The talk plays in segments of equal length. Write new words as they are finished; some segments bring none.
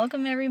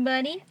Welcome,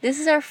 everybody. This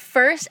is our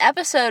first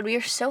episode. We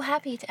are so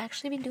happy to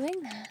actually be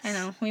doing this. I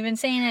know. We've been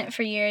saying it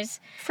for years.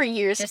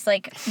 Just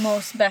like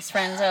most best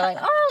friends are like,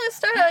 oh, let's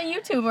start a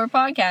YouTube or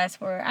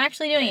podcast. We're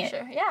actually doing it.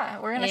 Sure. Yeah,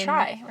 we're going to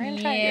try. We're going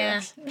to try to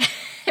do this.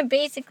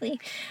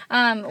 Basically.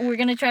 We're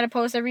going to try to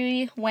post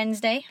every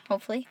Wednesday,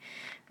 hopefully.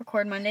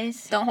 Record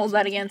Mondays. Don't hold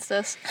that against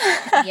us.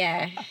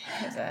 Yeah.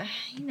 Because,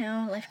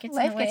 life gets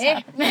in the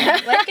way.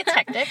 Life gets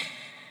hectic.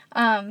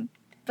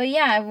 But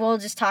yeah, we'll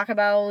just talk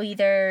about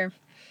either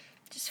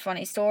just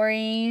funny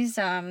stories.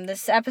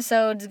 This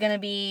episode's gonna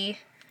be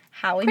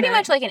how we pretty met.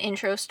 much like an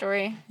intro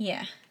story.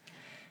 Yeah.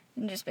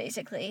 And just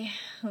basically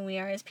who we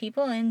are as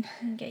people and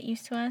get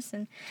used to us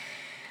and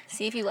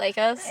see if you like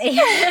us.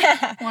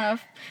 Want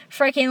to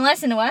freaking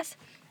listen to us.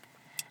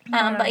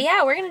 But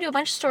yeah, we're gonna do a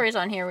bunch of stories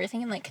on here. We're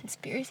thinking like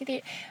conspiracy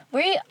theory.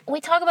 We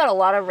talk about a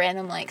lot of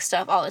random like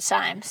stuff all the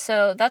time.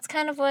 So that's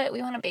kind of what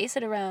we want to base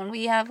it around.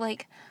 We have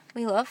like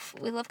we love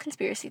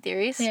conspiracy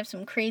theories. We have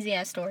some crazy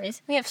ass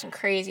stories. We have some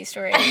crazy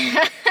stories.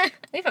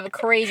 We have a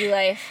crazy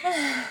life.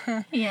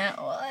 Yeah,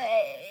 well,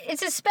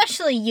 it's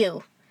especially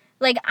you.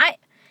 Like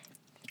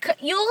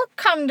you'll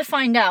come to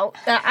find out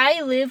that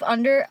I live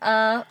under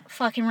a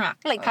fucking rock.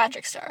 Like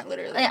Patrick Star,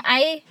 literally.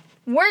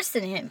 Worse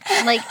than him.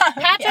 Like,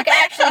 Patrick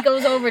actually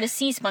goes over to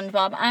see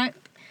SpongeBob.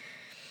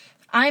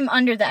 I'm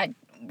under that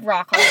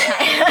rock all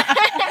the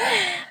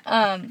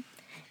time.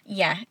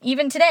 Yeah,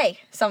 even today,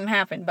 something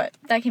happened, but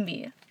that can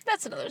be...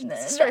 That's another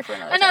story for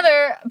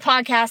another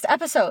time. Podcast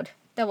episode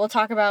that we'll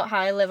talk about how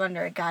I live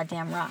under a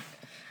goddamn rock.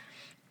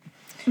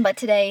 But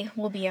today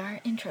will be our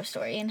intro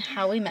story and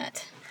how we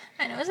met.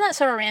 I know, isn't that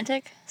so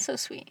romantic? So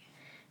sweet.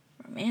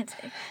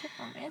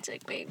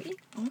 Romantic, baby.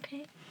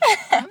 Okay.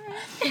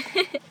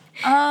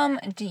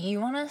 Alright. Do you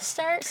want to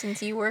start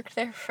since you worked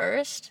there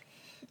first?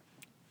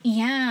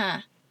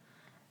 Yeah.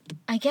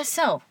 I guess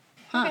so.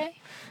 Huh. Okay.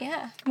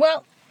 Yeah.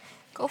 Well,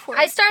 go for it.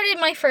 I started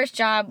my first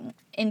job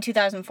in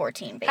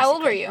 2014, basically. How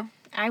old were you?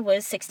 I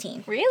was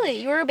 16.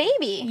 Really? You were a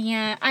baby?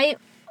 Yeah,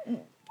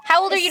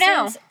 How old are you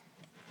now?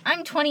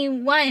 I'm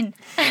 21. You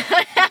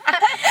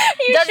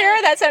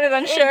sure? That sounded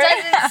unsure.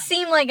 It doesn't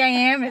seem like I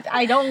am.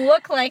 I don't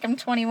look like I'm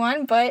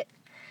 21, but...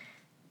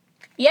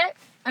 Yeah,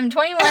 I'm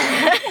 21.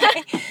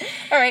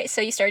 Alright, so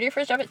you started your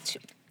first job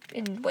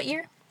in what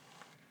year?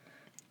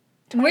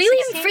 Were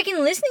you even freaking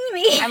listening to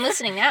me? I'm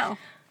listening now.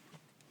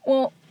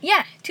 Well,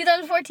 yeah,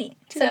 2014.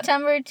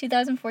 September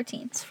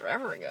 2014. It's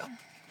forever ago.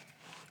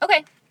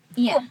 Okay.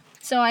 Yeah. Cool.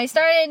 So I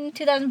started in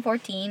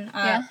 2014.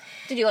 Yeah.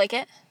 Did you like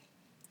it?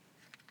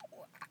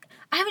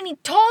 I haven't even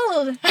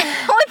told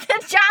what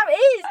the job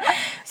is.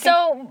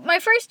 So my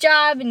first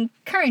job and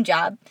current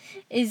job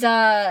is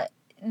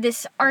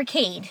this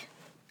arcade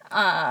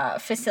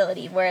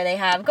facility where they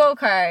have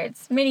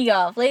go-karts, mini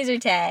golf, laser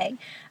tag.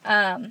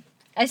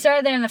 I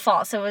started there in the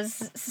fall, so it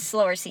was a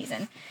slower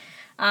season.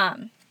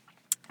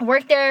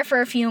 Worked there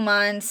for a few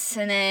months,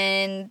 and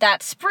then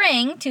that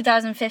spring,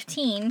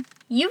 2015,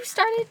 you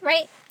started,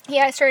 right?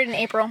 Yeah, I started in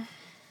April.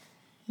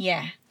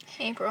 Yeah.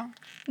 April.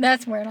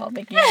 That's where it all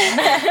began.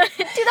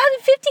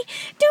 2015?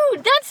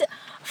 Dude, that's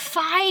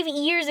 5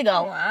 years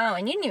ago. Wow,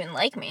 and you didn't even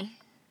like me.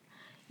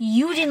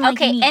 You didn't like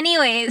me. Okay,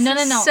 anyways. No.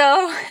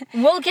 So...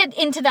 We'll get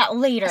into that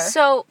later.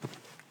 So,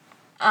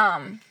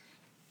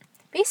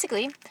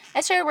 basically,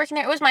 I started working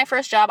there. It was my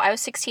first job. I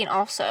was 16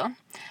 also.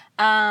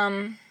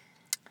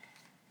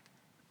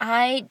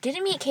 I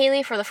didn't meet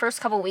Kaylee for the first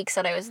couple weeks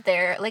that I was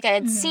there. Like, I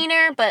had seen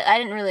her, but I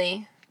didn't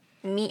really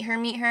meet her.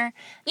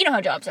 You know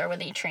how jobs are,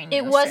 whether you train.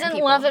 It wasn't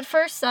love at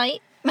first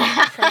sight.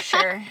 For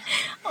sure.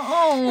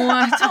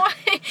 Oh,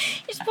 you're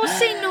supposed to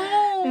say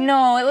no.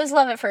 No, it was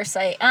love at first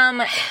sight.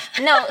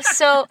 No,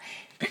 so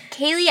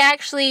Kaylee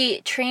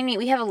actually trained me.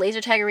 We have a laser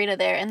tag arena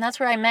there, and that's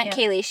where I met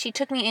Kaylee. She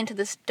took me into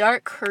this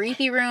dark,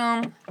 creepy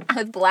room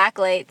with black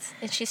lights,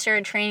 and she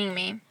started training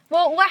me.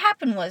 Well, what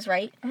happened was,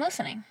 right? I'm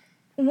listening.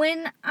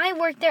 When I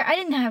worked there, I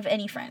didn't have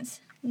any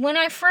friends. When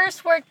I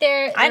first worked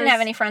there... I didn't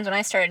have any friends when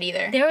I started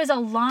either. There was a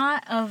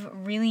lot of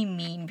really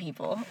mean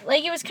people.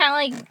 Like, it was kind of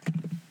like...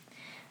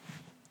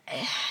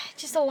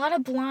 just a lot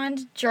of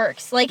blonde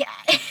jerks. Like...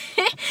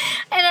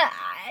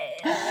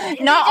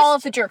 Not all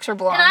of the jerks were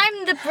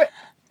blonde. And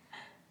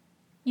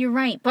You're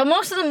right. But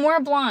most of them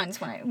were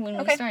blondes when we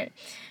started.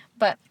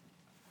 But...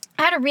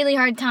 I had a really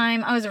hard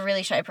time. I was a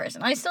really shy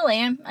person. I still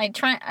am. I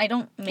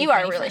don't make You are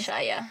any really friends.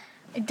 shy, yeah.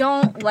 I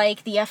don't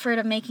like the effort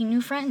of making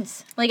new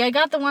friends. Like, I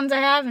got the ones I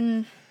have,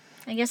 and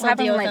I guess I'll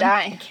deal with them. I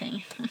die? I'm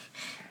kidding.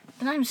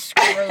 Then I'm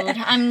screwed.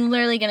 I'm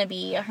literally going to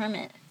be a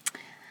hermit.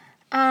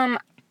 But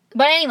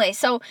anyway,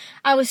 so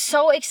I was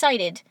so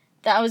excited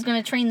that I was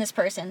going to train this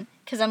person.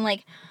 Because I'm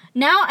like,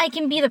 now I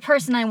can be the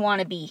person I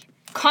want to be.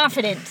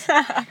 Confident.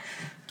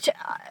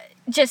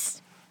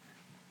 Just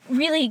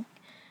really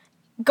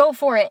go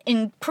for it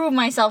and prove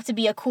myself to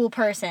be a cool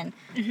person.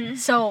 Mm-hmm.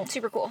 So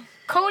super cool.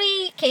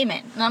 Cody came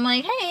in, and I'm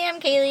like, hey,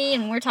 I'm Kaylee,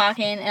 and we're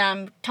talking, and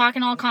I'm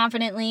talking all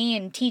confidently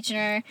and teaching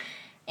her.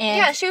 And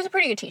yeah, she was a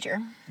pretty good teacher.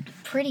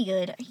 Pretty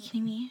good. Are you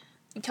kidding me?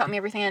 You taught me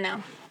everything I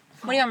know.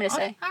 What do you want me to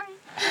say? All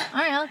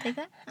right, I'll take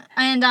that.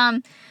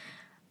 And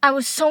I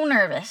was so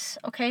nervous,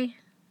 okay?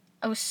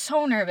 I was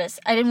so nervous.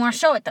 I didn't want to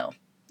show it, though,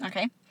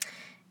 okay?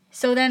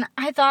 So then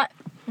I thought,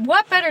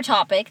 what better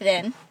topic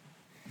than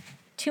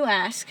to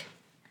ask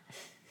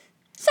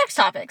sex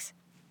topics?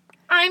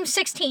 I'm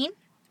 16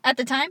 at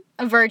the time,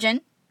 a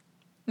virgin,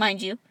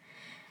 mind you.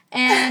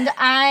 And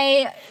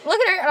I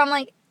look at her and I'm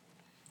like,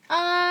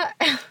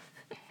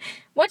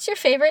 what's your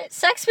favorite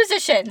sex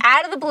position?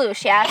 Out of the blue,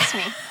 she asked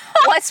me,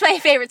 what's my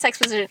favorite sex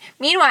position?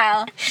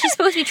 Meanwhile, she's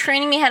supposed to be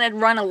training me how to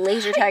run a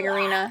laser tag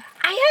arena.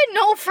 I had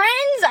no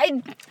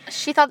friends.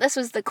 She thought this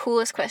was the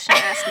coolest question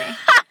to ask me.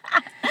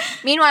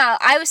 Meanwhile,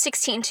 I was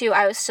 16 too.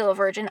 I was still a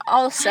virgin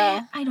also.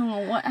 I don't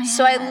know what I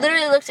So I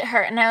literally looked at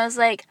her and I was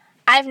like,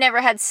 I've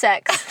never had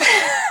sex.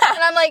 And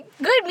I'm like,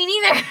 good, me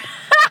neither.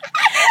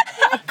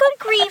 Good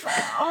grief.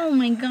 Oh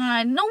my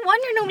god. No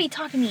wonder nobody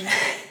talked to me.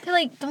 They're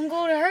like, don't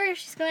go to her.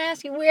 She's going to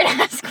ask you weird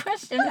ass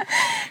questions.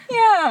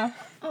 Yeah.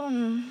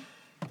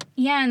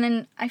 Yeah, and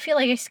then I feel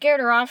like I scared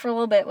her off for a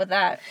little bit with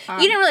that. You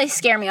didn't really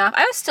scare me off.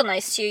 I was still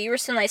nice to you. You were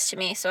still nice to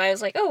me. So I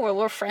was like, oh, well,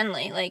 we're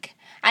friendly. Like,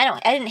 I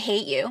didn't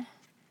hate you.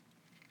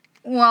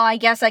 Well, I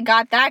guess I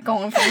got that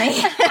going for me.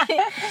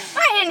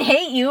 I didn't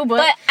hate you,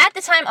 but at the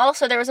time,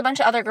 also, there was a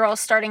bunch of other girls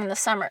starting in the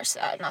summers.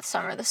 Not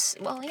summer,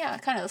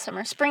 kind of the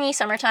summer. Springy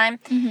summertime.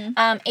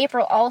 Mm-hmm.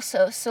 April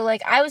also. So,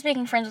 like, I was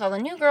making friends with all the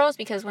new girls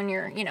because when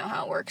you're, you know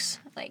how it works,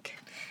 like,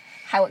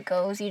 how it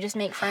goes. You just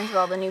make friends with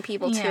all the new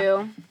people,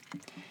 too.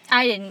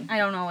 I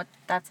don't know what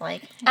that's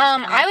like.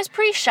 I was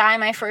pretty shy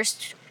my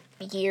first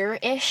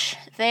year-ish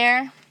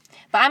there.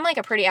 But I'm, like,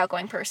 a pretty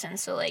outgoing person,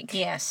 so, like...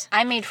 Yes.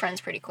 I made friends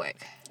pretty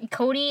quick.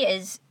 Cody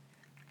is...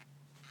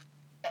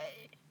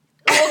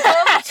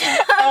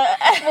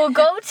 We'll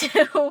go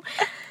to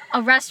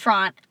a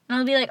restaurant, and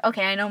I'll be like,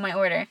 okay, I know my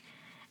order.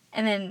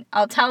 And then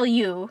I'll tell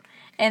you,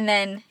 and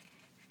then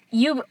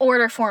you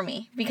order for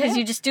me, because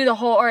you just do the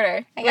whole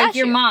order. Like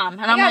your mom.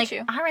 And I'm like,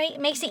 all right, it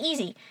makes it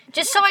easy.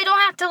 Just so I don't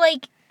have to,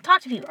 like,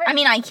 talk to people. Right. I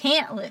mean, I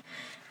can't...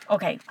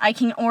 Okay, I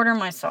can order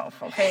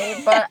myself,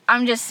 okay? But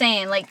I'm just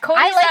saying, like,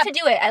 Cody's I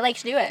like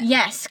to do it.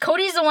 Yes,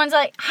 Cody's the one's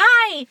like,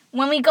 hi,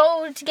 when we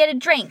go to get a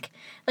drink.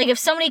 Like, if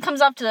somebody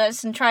comes up to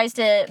us and tries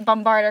to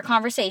bombard our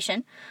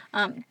conversation,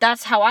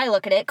 that's how I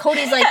look at it.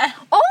 Cody's like,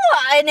 oh,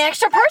 an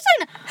extra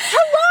person.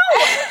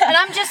 Hello. And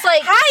I'm just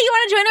like, hi, you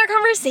want to join our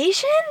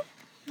conversation?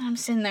 I'm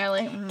sitting there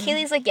like...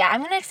 Kaylee's like, yeah,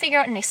 I'm going to figure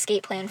out an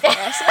escape plan for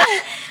us.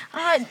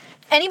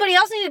 Anybody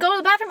else need to go to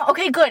the bathroom?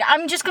 Okay, good.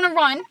 I'm just going to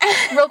run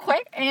real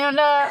quick, and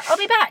I'll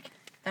be back.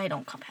 I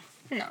don't come back.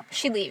 No,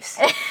 she leaves.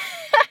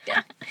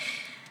 Yeah.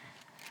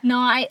 No,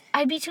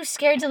 I'd be too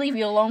scared to leave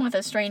you alone with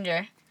a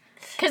stranger.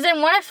 Because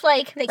then what if,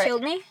 like... They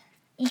killed me?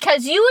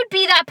 Because you would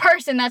be that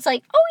person that's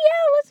like, oh,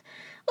 yeah,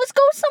 let's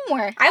go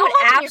somewhere. I would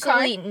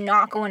absolutely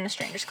not go in a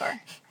stranger's car.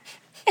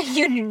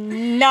 You do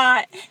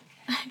not.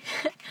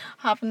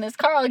 Hop in this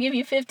car, I'll give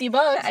you $50.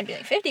 I'd be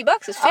like,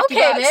 $50 is $50. Okay,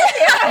 bitch.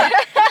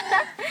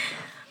 Yeah.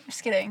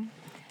 Just kidding.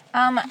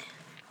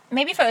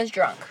 Maybe if I was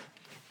drunk,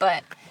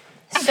 but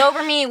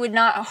sober me would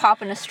not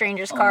hop in a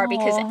stranger's car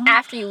because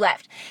after you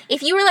left,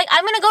 if you were like,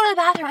 I'm gonna go to the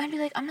bathroom, I'd be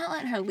like, I'm not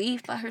letting her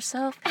leave by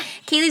herself.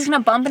 Kaylee's gonna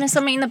bump into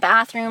somebody in the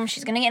bathroom.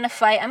 She's gonna get in a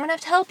fight. I'm gonna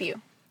have to help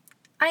you.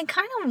 I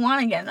kind of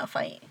want to get in a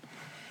fight.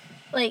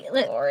 Like,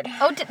 Lord.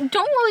 Oh, don't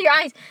roll your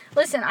eyes.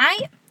 Listen,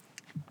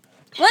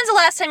 When's the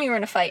last time you were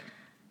in a fight?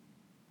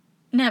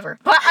 Never.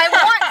 But I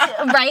want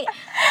to, right?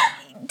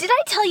 Did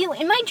I tell you,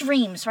 in my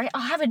dreams, right,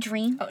 I'll have a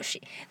dream. Oh,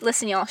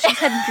 listen, y'all, she's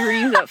had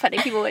dreams about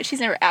fighting people, but she's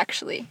never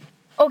actually.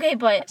 Okay,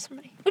 but...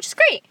 somebody. Which is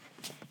great.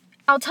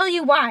 I'll tell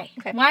you why.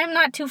 Okay. Why I'm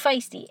not too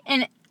feisty.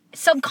 And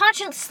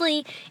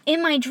subconsciously,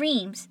 in my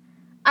dreams,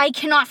 I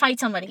cannot fight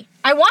somebody.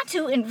 I want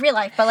to in real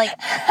life, but, like,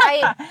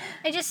 I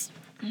just...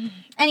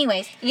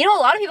 Anyways. You know,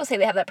 a lot of people say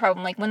they have that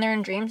problem, like, when they're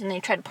in dreams and they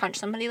try to punch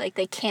somebody, like,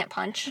 they can't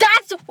punch.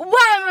 That's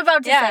what I'm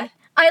about to say.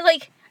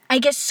 I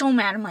get so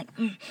mad. I'm like,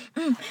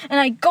 and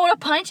I go to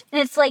punch,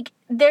 and it's like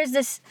there's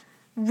this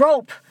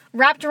rope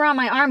wrapped around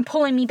my arm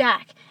pulling me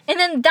back. And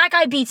then that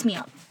guy beats me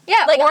up.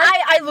 Yeah. Like,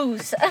 I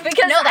lose.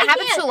 Because no, that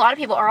happens to a lot of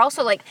people. Or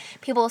also, like,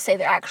 people will say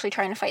they're actually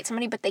trying to fight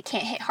somebody, but they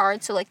can't hit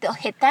hard, so, like, they'll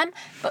hit them,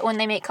 but when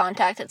they make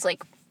contact, it's,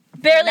 like,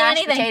 barely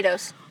mashed anything.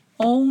 Potatoes.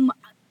 Oh, my...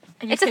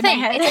 It's a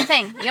thing. It's a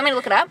thing. You want me to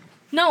look it up?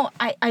 No,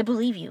 I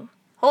believe you.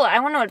 Hold on. I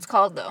want to know what it's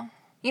called, though.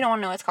 You don't want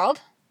to know what it's called?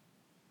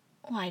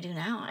 Well, I do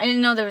now. I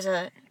didn't know there was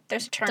a...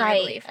 There's a term, I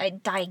believe. A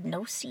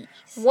diagnosis.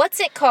 What's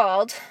it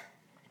called?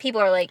 People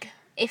are like,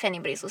 if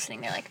anybody's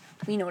listening, they're like,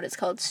 we know what it's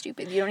called,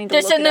 stupid. You don't need to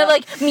look it up. They're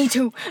like, me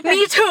too.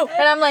 Me too.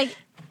 And I'm like,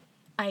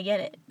 I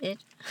get it, bitch.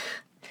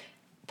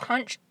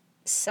 Punch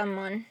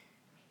someone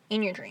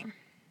in your dream.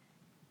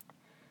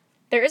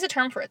 There is a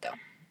term for it, though.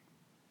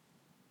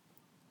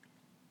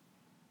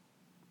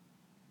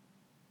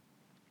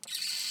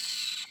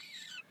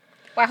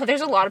 Wow,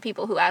 there's a lot of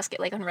people who ask it,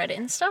 like, on Reddit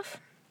and stuff.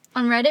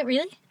 On Reddit,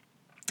 really?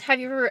 Have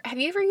you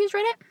ever used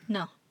Reddit?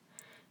 No.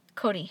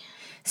 Cody.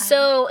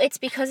 So it's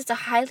because it's a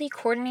highly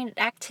coordinated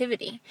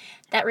activity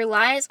that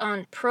relies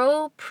on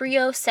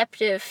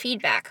proprioceptive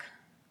feedback.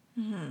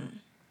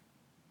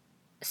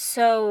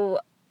 So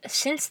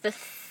since the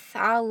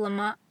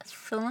thalamus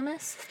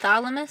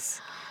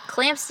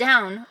clamps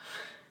down.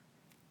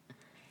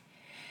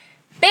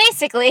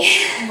 Basically,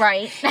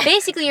 Right.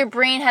 basically your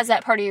brain has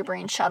that part of your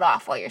brain shut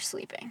off while you're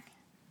sleeping.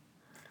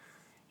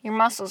 Your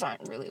muscles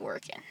aren't really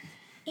working.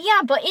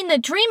 Yeah, but in the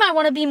dream I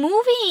want to be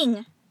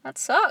moving. That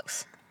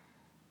sucks.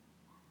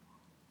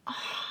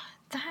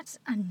 That's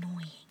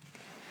annoying.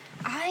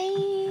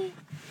 I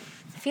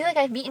feel like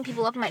I've beaten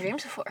people up in my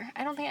dreams before.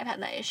 I don't think I've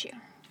had that issue.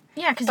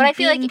 Yeah, because But you're I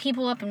feel like- beating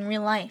people up in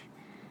real life.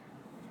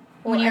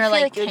 Well, When you're I feel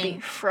like it would 10. be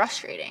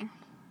frustrating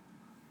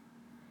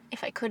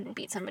if I couldn't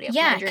beat somebody up in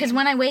Yeah, my dream. because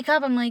when I wake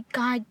up, I'm like,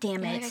 God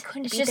damn You're it! like, I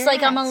couldn't It's beat just their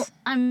like ass.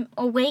 I'm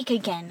awake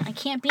again. I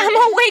can't be.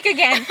 I'm awake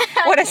again.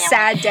 What a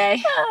sad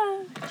day.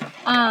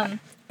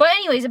 But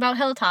anyways, about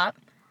Hilltop,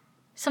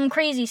 some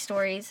crazy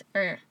stories,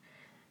 or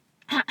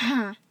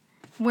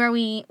where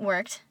we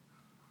worked,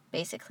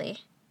 basically.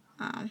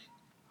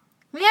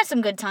 We had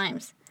some good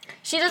times.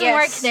 She doesn't Yes.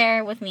 work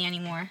there with me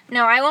anymore.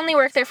 No, I only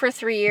worked there for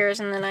 3 years,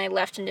 and then I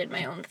left and did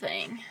my own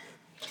thing.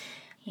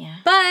 Yeah.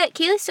 But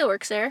Kaylee still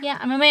works there. Yeah,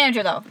 I'm a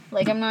manager though.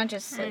 Like I'm not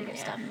just like a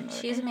staff Yeah, member.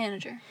 she's a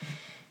manager.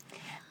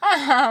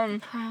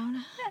 Proud.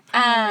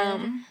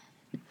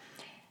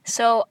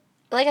 So,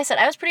 like I said,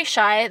 I was pretty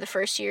shy the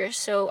first year.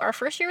 So our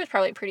first year was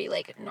probably pretty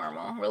like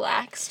normal,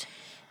 relaxed.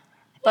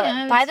 But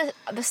Yeah, by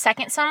the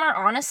second summer,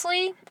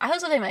 honestly, I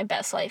was living my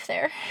best life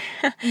there.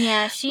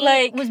 Yeah, she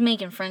Like- was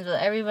making friends with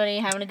everybody,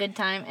 having a good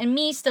time, and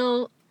me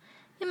still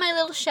in my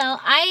little shell.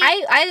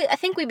 I I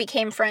think we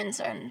became friends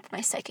in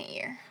my second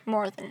year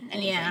more than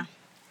anything.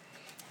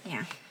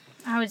 Yeah,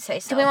 I would say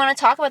so. Do we want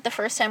to talk about the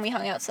first time we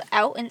hung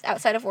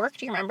outside of work?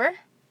 Do you remember?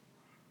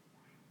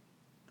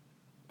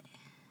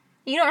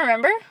 You don't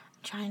remember?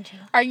 Trying to.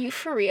 Are you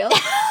for real?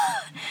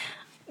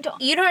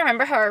 You don't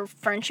remember how our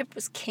friendship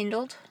was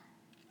kindled?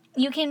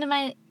 You came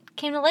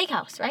to Lake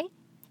House, right?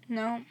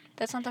 No,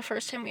 that's not the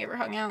first time we ever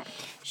hung out.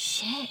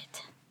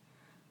 Shit.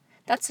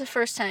 That's the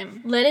first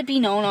time. Let it be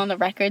known on the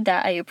record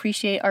that I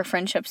appreciate our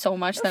friendship so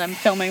much that I'm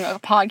filming a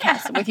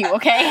podcast with you,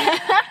 okay?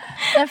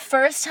 The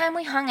first time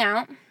we hung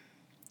out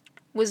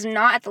was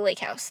not at the lake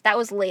house. That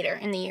was later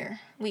in the year.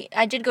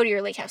 I did go to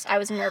your lake house. I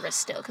was nervous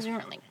still because we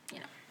weren't like,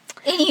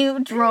 And you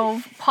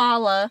drove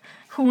Paula,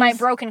 who my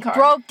broken car.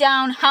 broke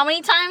down how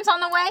many times on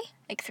the way?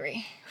 Like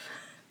 3.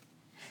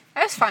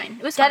 I was fine.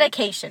 It was fine.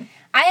 Dedication.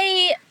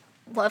 I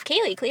love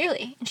Kaylee,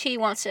 clearly. And she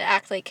wants to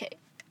act like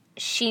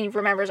she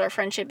remembers our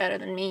friendship better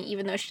than me,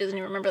 even though she doesn't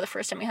even remember the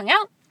first time we hung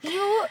out.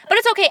 You. But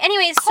it's okay.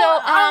 Anyways, so...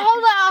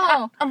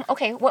 hold on.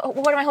 Okay, what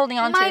am I holding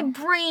on My to?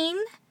 brain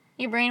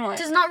Your brain what?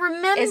 does not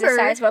remember. Is the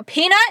size of a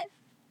peanut?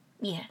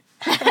 Yeah.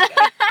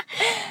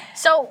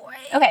 So,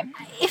 Okay.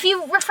 if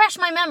you refresh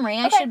my memory,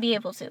 I Okay. should be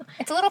able to.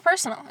 It's a little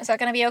personal. Is that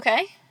going to be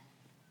okay?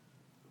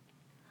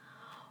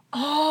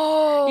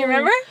 Oh. You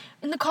remember?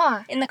 In the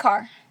car. In the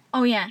car.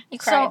 Oh, yeah. You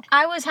So, cried.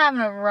 I was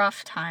having a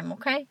rough time,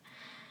 okay?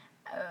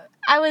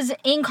 I was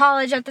in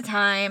college at the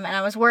time, and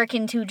I was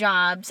working 2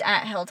 jobs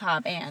at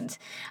Hilltop and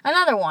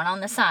another one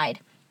on the side.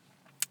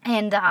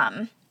 And,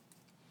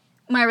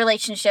 my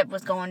relationship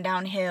was going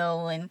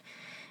downhill, and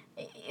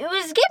it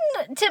was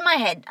getting to my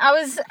head. I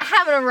was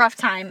having a rough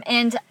time.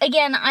 And,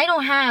 again, I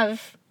don't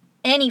have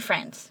any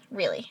friends,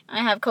 really. I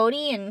have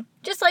Cody and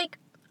just, like,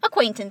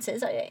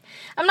 acquaintances.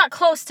 I'm not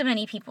close to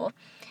many people.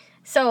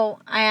 So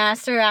I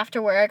asked her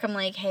after work, I'm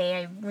like,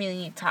 hey, I really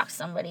need to talk to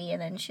somebody.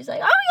 And then she's like,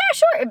 oh, yeah,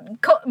 sure.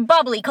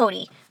 Bubbly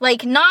Cody.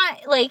 Like,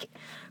 not, like,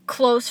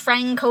 close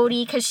friend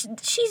Cody, because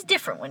she's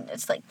different when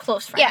it's, like,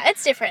 close friend. Yeah,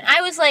 it's different.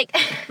 I was like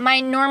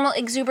my normal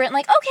exuberant,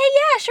 like, okay,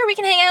 yeah, sure, we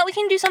can hang out, we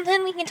can do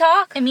something, we can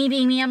talk. And me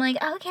being me, I'm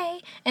like, okay.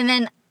 And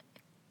then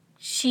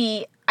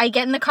I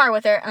get in the car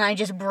with her, and I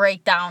just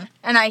break down.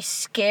 And I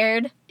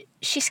scared.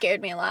 She scared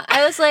me a lot.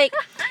 I was like,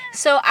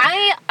 so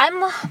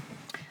I'm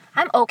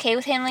okay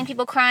with handling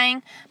people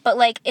crying, but,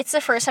 like, it's the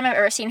first time I've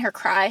ever seen her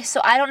cry,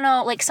 so I don't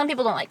know, like, some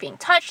people don't like being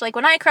touched. Like,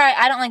 when I cry,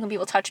 I don't like when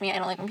people touch me, I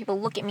don't like when people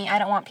look at me, I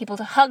don't want people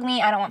to hug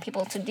me, I don't want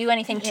people to do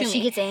anything to me.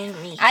 She gets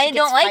angry. I She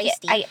don't gets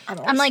like feisty. it.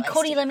 I'm like,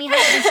 Cody, let me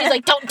hug you. She's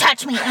like, don't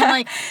touch me. And I'm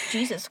like,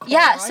 Jesus Christ.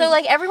 Yeah, so,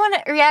 like, everyone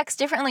reacts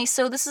differently,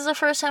 so this is the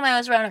first time I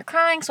was around her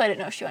crying, so I didn't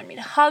know if she wanted me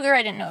to hug her,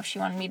 I didn't know if she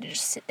wanted me to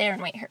just sit there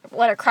and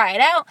let her cry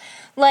it out,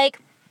 like,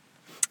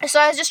 so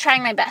I was just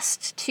trying my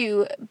best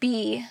to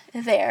be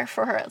there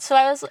for her. So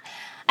I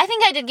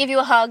think I did give you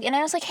a hug, and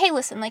I was like, hey,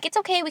 listen, like, it's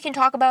okay, we can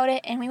talk about it,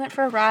 and we went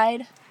for a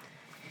ride. It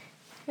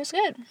was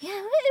good. Yeah,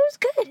 it was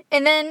good.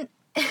 And then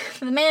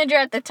the manager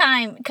at the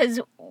time, because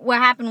what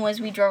happened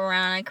was we drove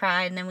around, I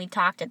cried, and then we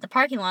talked at the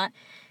parking lot.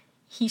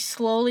 He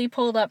slowly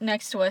pulled up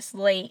next to us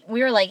late.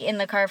 We were, like, in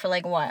the car for,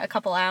 like, what, a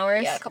couple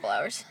hours? Yeah, a couple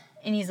hours.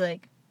 And he's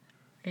like,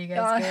 are you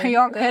guys good? Are you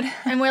all good?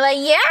 And we're like,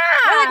 yeah!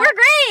 We're like, we're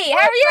great!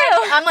 How are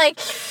you? I'm like,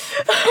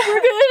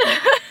 we're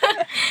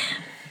good.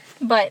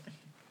 But,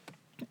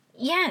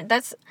 yeah,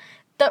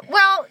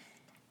 well,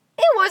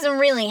 it wasn't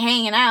really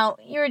hanging out.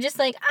 You were just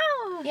like,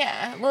 oh.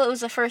 Yeah, well, it was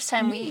the first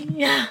time we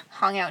Yeah.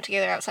 hung out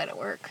together outside of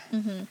work.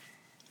 Mm-hmm.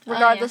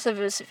 Regardless of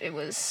if it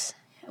was...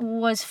 It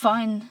was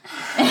fun.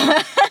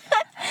 God,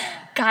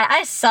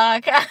 I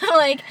suck. I'm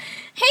like,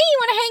 you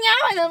want to hang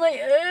out? And I'm like,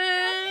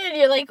 and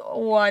you're like,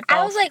 what the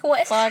I was like,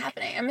 what is fuck?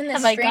 happening? I'm in this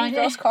Have I strange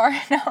gone girl's car.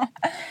 No.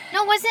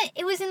 No,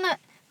 it was in the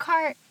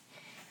car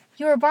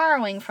you were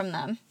borrowing from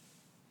them.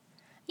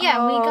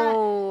 Yeah,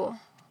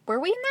 Were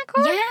we in that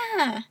car?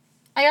 Yeah.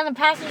 I got on the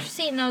passenger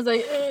seat and I was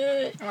like,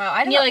 Wow,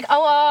 I and don't you're know.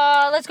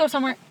 like, let's go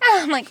somewhere.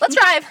 I'm like, let's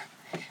drive.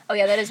 Oh,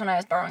 yeah, that is when I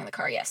was borrowing the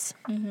car, yes.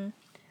 Mm-hmm.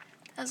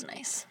 That was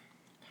nice.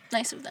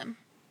 Nice of them.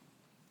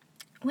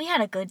 We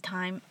had a good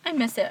time. I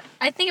miss it.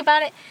 I think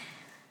about it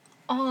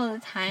all the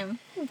time.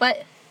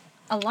 But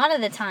a lot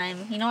of the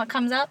time, you know what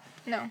comes up?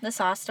 No. The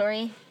sauce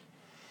story.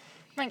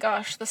 My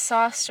gosh, the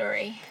sauce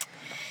story.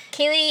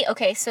 Kaylee,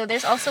 okay, so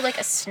there's also like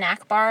a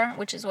snack bar,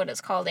 which is what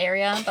it's called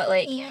area, but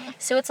like, Yeah.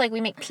 so it's like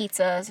we make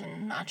pizzas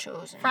and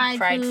nachos and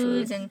Fried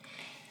foods food. and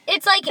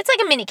it's like It's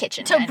like a mini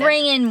kitchen. to kind of.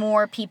 bring in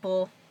more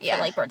people Yeah.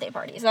 for like birthday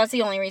parties. That's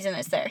the only reason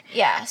it's there.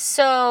 Yeah,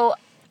 so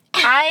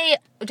I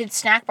did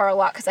snack bar a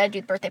lot because I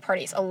do birthday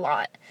parties a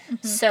lot.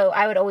 Mm-hmm. So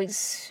I would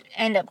always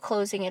end up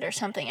closing it or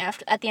something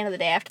at the end of the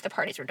day after the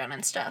parties were done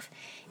and stuff.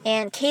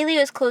 And Kaylee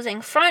was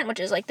closing front, which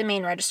is like the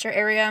main register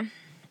area.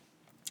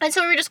 And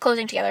so we were just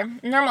closing together,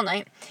 normal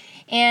night.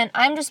 And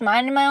I'm just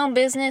minding my own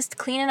business,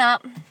 cleaning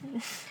up.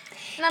 And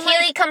I'm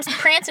Kaylee like, comes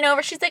prancing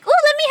over. She's like, oh,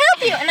 let me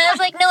help you. And I was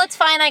like, no, it's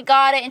fine. I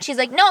got it. And she's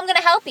like, no, I'm going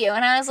to help you.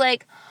 And I was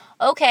like,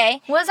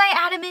 okay. was I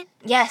adamant?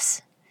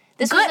 Yes.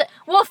 This Good. was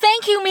Well,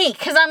 thank you, me,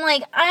 because I'm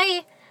like,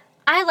 I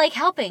like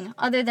helping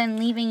other than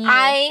leaving you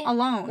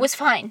alone. was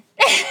fine.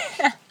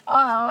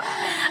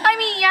 I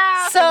mean,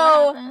 yeah.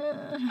 So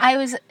I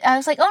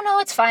was like, oh no,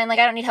 it's fine. Like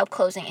I don't need help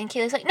closing. And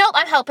Kaylee's like, nope,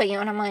 I'm helping you.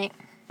 And I'm like,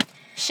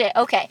 shit,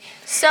 okay.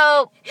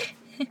 So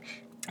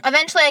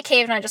eventually I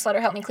caved and I just let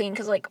her help me clean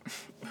because like,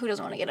 who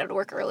doesn't want to get out of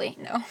work early?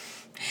 No.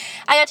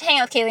 I got to hang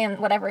out with Kaylee and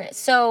whatever.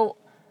 So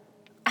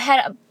I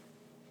had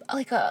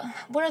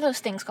what are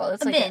those things called?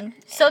 It's a like bin.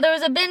 So there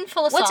was a bin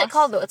full of what's sauce. it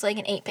called though? It's like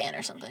an 8-pan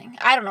or something.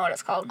 I don't know what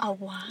it's called. Oh,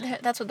 wow.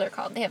 That's what they're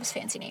called. They have a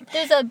fancy name.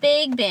 There's a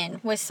big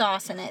bin with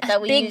sauce in it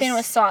that we Big use. bin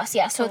with sauce,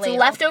 yeah. So it's ladle.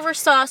 leftover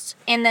sauce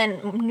and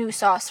then new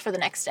sauce for the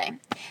next day.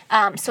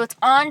 So it's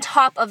on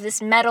top of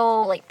this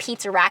metal like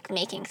pizza rack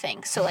making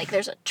thing. So like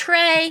there's a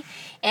tray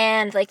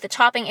and like the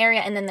topping area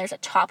and then there's a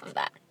top of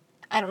that.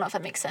 I don't know if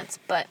that makes sense,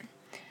 but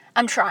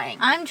I'm trying.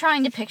 I'm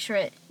trying to picture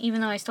it, even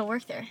though I still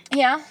work there.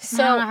 Yeah. I'm having a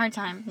So hard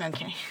time. No, I'm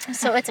kidding.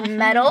 so it's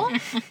metal.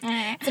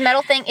 It's a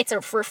metal thing. It's a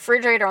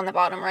refrigerator on the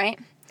bottom, right?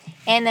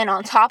 And then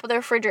on top of the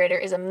refrigerator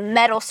is a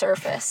metal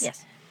surface.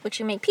 Yes.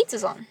 Which you make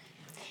pizzas on.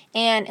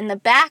 And in the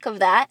back of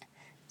that,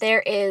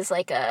 there is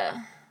like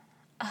a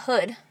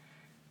hood,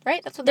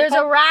 right? That's what they're There's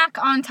a called? rack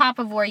on top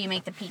of where you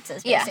make the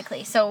pizzas, Yeah.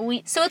 basically.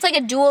 So So it's like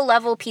a dual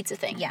level pizza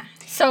thing. yeah.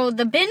 So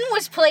the bin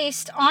was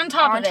placed on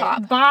top On of it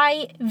top.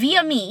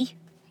 via me.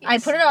 I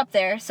Yes. put it up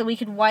there so we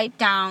could wipe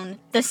down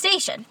the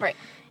station. Right.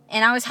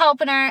 And I was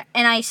helping her,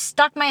 and I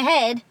stuck my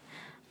head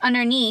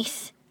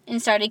underneath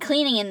and started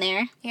cleaning in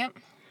there. Yep.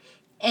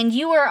 And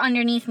you were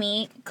underneath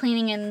me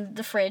cleaning in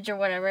the fridge or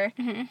whatever.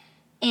 Mhm.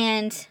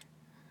 And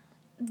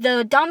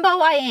the Dumbo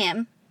I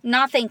am,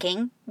 not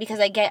thinking, because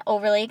I get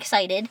overly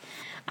excited,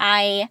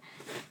 I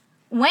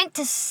went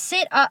to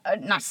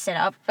not sit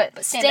up,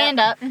 but stand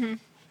up, Mhm.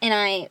 and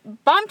I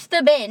bumped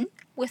the bin,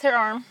 With her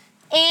arm.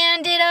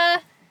 and it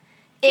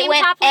It came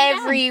went toppling down.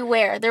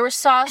 everywhere. There was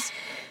sauce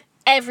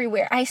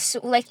everywhere.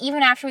 Like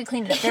even after we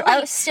cleaned it up, I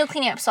was still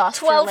cleaning up sauce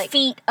 12 for like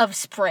feet of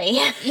spray.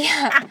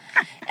 yeah.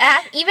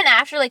 Even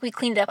after like we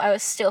cleaned it up, I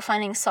was still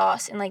finding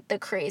sauce in like the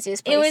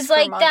craziest It places was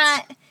for like months.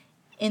 that.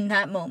 In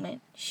that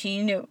moment,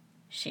 she knew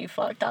she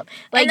fucked up.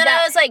 Like And then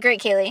that. I was like,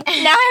 great, Kaylee. Now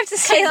I have to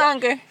stay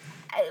longer.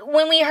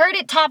 When we heard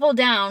it topple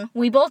down,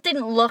 we both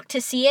didn't look to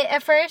see it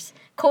at first.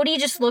 Cody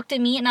just looked at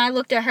me and I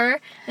looked at her,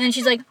 and then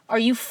she's like, "Are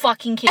you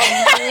fucking kidding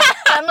me?"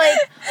 I'm like,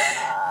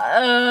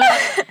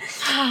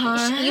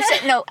 You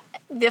said no.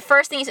 The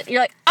first thing you said, you're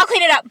like, I'll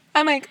clean it up.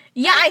 I'm like,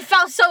 yeah, I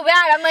felt so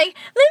bad. I'm like,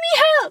 "Let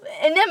me help,"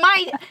 and then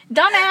my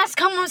dumb ass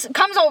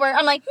comes over.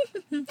 I'm like,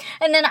 and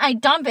then I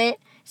dump it.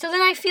 So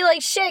then I feel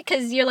like shit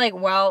because you're like,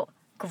 well,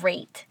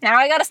 great. now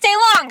I gotta stay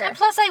longer. And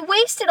plus, I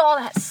wasted all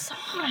that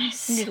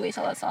sauce. You did waste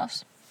all that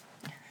sauce.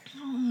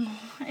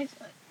 It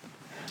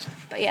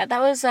But yeah, that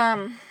was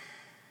a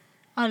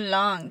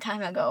long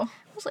time ago.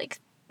 was like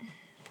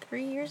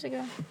 3 years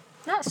ago.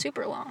 Not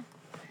super long.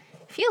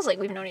 Feels like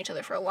we've known each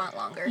other for a lot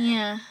longer.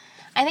 Yeah.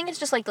 I think it's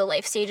just like the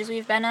life stages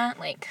we've been at.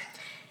 Like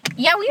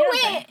Yeah, we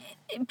Yeah,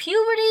 went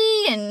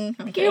puberty and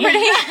Puberty.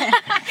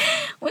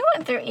 we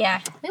went through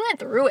we went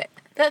through it.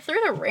 Through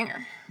the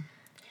ringer.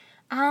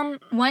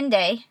 one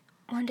day.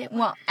 One day.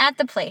 Well, at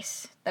the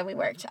place that we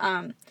worked.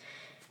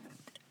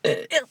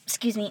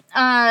 Excuse me.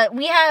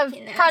 We have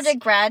Yes. project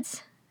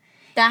grads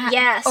that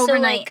Yeah, so,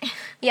 overnight. like,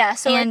 Yeah,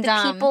 so And,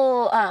 like the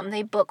people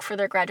they book for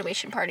their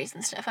graduation parties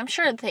and stuff. I'm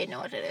sure they know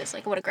what it is,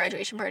 like what a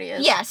graduation party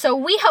is. Yeah, so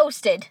we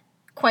hosted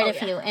quite Oh, a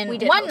few, and we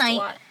did one host a night,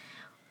 lot.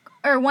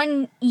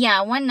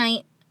 one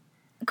night,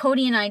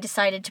 Cody and I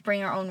decided to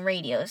bring our own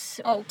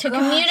radios Oh, to gosh.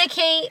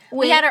 communicate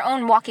with. We had our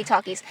own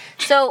walkie-talkies.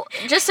 So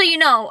just so you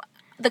know,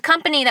 the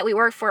company that we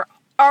work for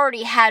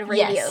already had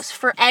radios Yes.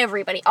 for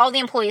everybody, all the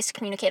employees to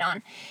communicate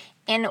on.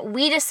 And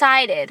we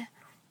decided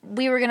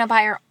we were going to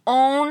buy our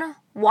own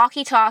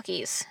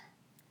walkie-talkies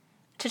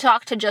to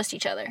talk to just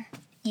each other.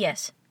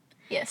 Yes.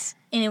 Yes.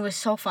 And it was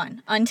so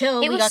fun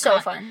until we got caught. It was so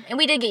fun. And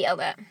we did get yelled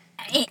at.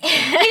 We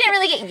didn't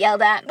really get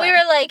yelled at. We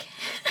were like,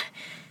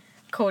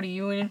 Cody,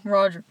 you and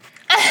Roger.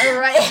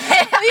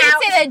 Right. We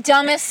would say the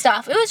dumbest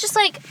stuff. It was just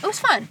like, it was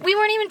fun. We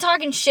weren't even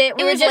talking shit.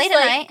 It was just late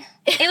at night.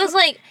 It was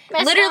like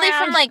literally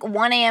around. from like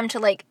 1 a.m. to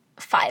like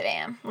 5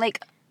 a.m.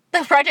 Like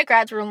the project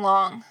grads were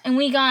long. And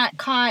we got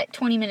caught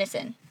 20 minutes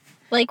in.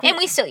 And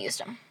we still used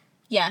them.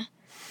 Yeah.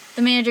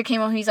 The manager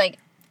came over, he's like,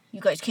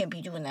 you guys can't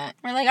be doing that.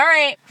 We're like, all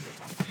right.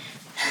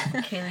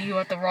 Kaylee, you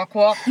at the rock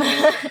wall?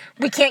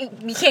 we can't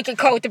get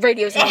caught with the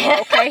radios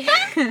anymore, okay?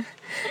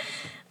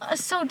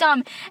 So dumb.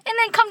 And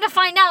then come to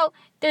find out,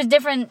 there's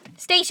different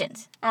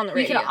stations. On the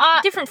radio.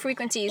 Different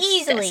frequencies.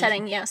 Easily.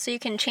 Setting, yeah. So you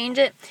can change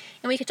it,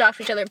 and we could talk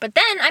to each other. But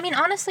then, I mean,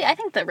 honestly, I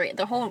think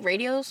the whole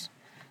radios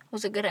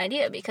was a good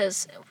idea,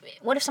 because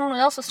what if someone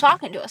else was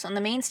talking to us on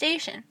the main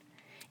station?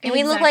 And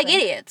we look like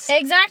idiots.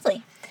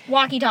 Exactly.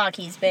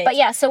 Walkie-talkies, babe. But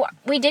yeah, so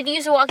we did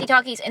use the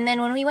walkie-talkies, and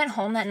then when we went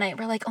home that night,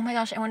 we're like, oh my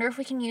gosh, I wonder if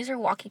we can use our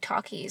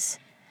walkie-talkies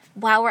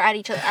while we're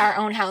at our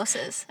own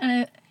houses.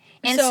 And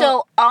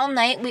so all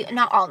night,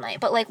 not all night,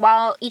 but like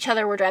while each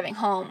other were driving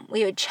home,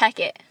 we would check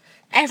it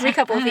every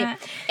couple of feet.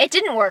 It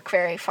didn't work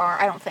very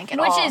far, I don't think, at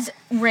all. Which is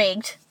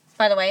rigged,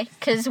 by the way,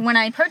 because when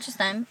I purchased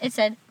them, it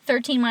said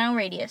 13-mile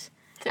radius.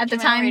 At the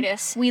time,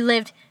 we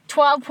lived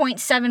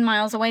 12.7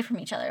 miles away from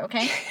each other,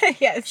 okay?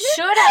 Yes.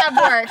 Should have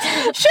worked.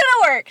 Should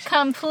have worked.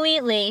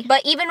 Completely.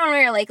 But even when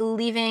we were, like,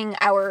 leaving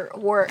our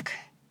work,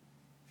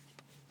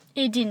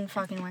 it didn't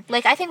fucking work.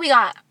 Like, I think we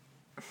got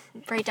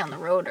right down the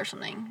road or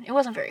something. It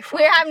wasn't very far.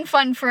 We were having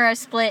fun for a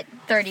split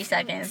 30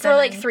 seconds. For,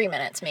 like, 3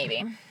 minutes,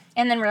 maybe.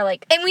 And then we're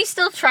like... And we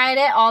still tried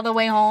it all the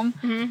way home.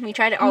 Mm-hmm. We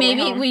tried it all the way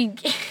home. Maybe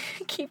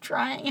we keep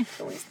trying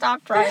until we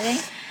stop trying.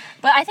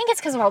 But I think it's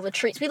because of all the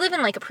trees. We live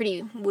in, like, a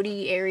pretty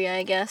woody area,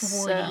 I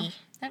guess. Woody.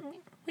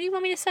 What do you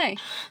want me to say?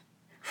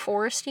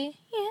 Foresty?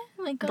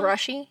 Yeah, like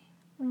brushy?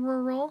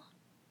 Rural.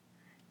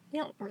 We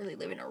don't really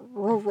live in a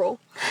rural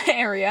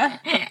area.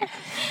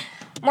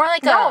 More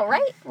like rural,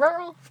 right?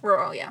 Rural?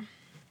 Rural, yeah.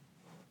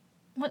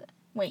 What?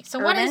 Wait, so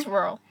Urban? What is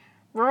rural?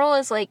 Rural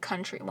is, like,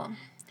 country. Well,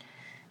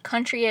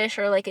 country-ish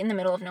or, like, in the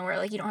middle of nowhere.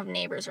 Like, you don't have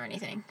neighbors or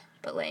anything.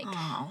 But, like,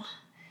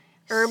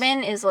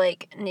 urban is,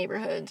 like,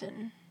 neighborhoods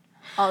and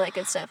all that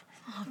good stuff.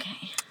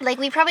 Okay. Like,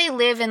 we probably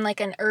live in, like,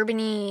 an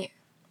urban-y,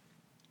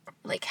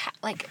 like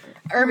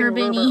urban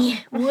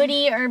urban-y,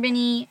 woody,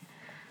 urban-y.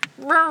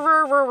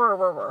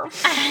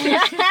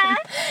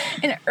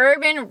 An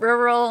urban,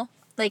 rural,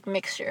 like,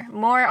 mixture.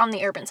 More on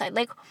the urban side.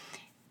 Like,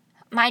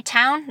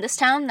 this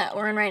town that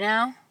we're in right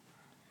now,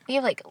 we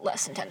have, like,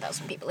 less than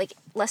 10,000 people. Like,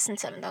 less than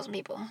 7,000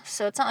 people.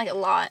 So it's not, like, a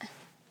lot.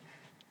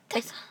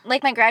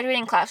 Like, my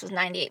graduating class was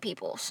 98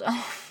 people, so.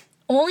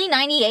 Only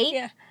 98?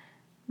 Yeah.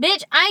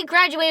 Bitch, I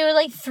graduated with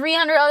like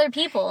 300 other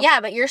people.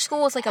 Yeah, but your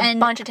school was like a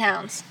bunch of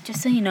towns.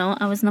 Just so you know,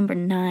 I was number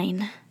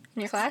 9.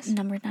 In your class?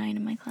 Number 9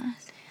 in my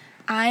class.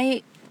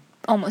 I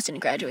almost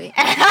didn't graduate.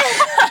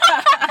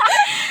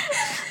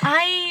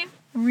 I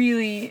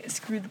really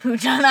screwed the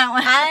pooch on that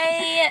one.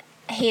 I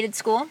hated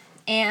school,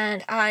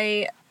 and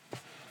I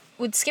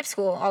would skip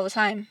school all the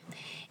time.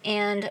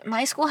 And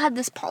my school had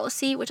this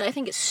policy, which I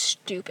think is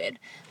stupid.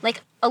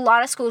 Like, a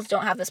lot of schools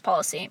don't have this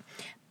policy.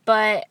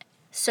 But,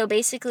 so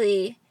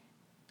basically...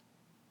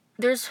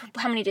 There's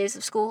how many days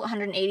of school?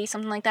 180,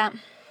 something like that?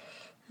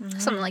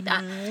 Something like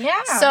that.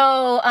 Yeah.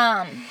 So,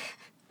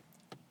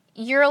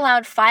 you're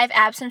allowed 5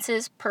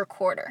 absences per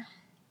quarter.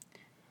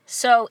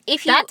 So,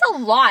 if you... That's a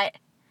lot.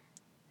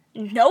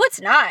 No,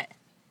 it's not.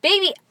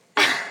 Baby.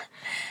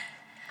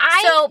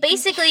 So,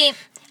 basically,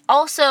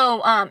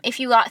 also, if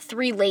you got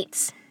 3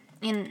 lates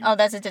in... Oh,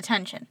 that's a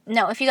detention.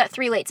 No, if you got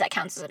 3 lates, that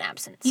counts as an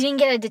absence. You didn't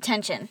get a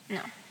detention.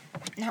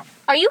 No.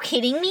 Are you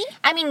kidding me?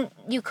 I mean,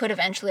 you could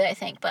eventually, I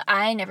think, but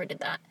I never did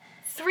that.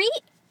 3?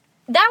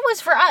 That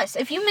was for us.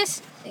 If you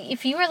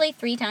were late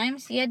 3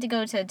 times, you had to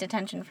go to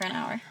detention for an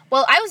hour.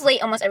 Well, I was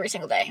late almost every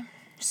single day.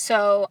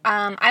 So,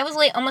 I was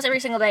late almost every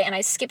single day, and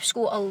I skipped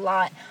school a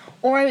lot.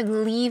 Or I would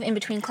leave in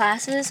between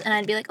classes, and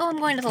I'd be like, oh, I'm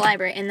going to the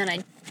library, and then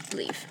I'd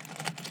leave.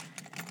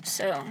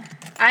 So,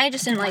 I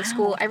just didn't like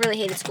school. I really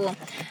hated school.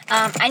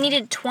 I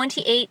needed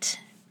 28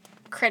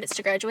 credits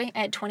to graduate. I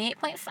had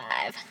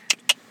 28.5.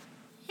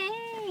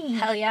 Hey.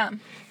 Hell yeah.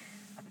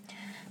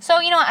 So,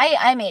 you know,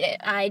 I made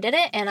it. I did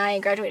it, and I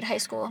graduated high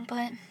school.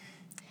 But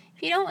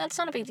if you don't, that's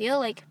not a big deal.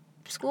 Like,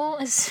 school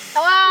is...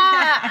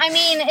 I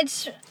mean,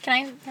 it's...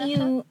 Can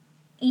I...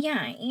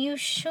 Yeah, you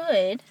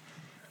should.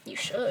 You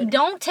should.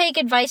 Don't take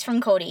advice from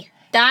Cody.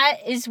 That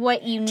is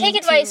what you need to... Take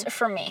advice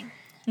from me.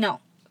 No.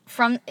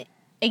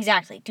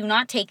 Exactly. Do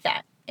not take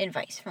that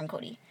advice from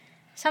Cody.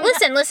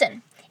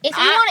 Listen.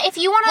 If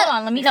you want to... Hold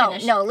on, let me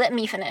finish. No, let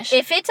me finish.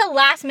 If it's a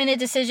last-minute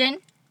decision,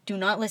 do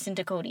not listen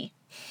to Cody.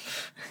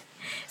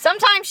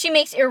 Sometimes she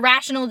makes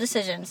irrational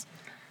decisions.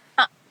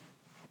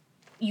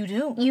 You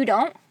do. You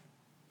don't?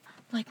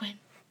 Like when?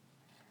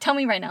 Tell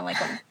me right now, like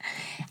one.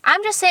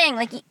 I'm just saying,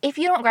 like, if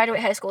you don't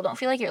graduate high school, don't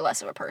feel like you're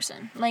less of a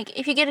person. Like,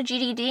 if you get a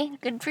GED,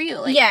 good for you.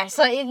 Like, Yeah,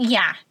 so,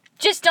 yeah.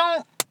 Just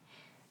don't,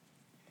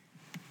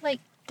 like...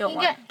 Don't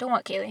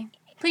want, Kaylee.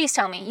 Please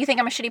tell me. You think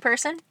I'm a shitty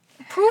person?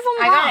 Prove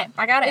them wrong.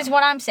 I got it. Is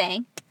what I'm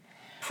saying.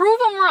 Prove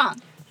them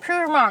wrong.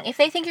 Prove them wrong. If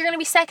they think you're going to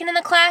be second in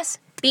the class,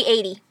 be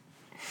 80.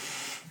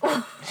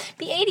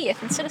 Be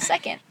 80th instead of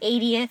second.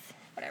 80th.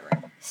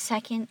 Whatever.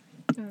 Second.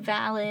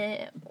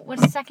 Valid.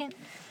 What's second?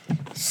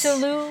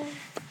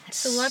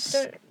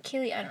 Selector.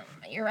 Kaylee,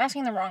 you're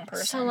asking the wrong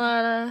person.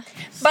 Salada.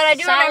 But I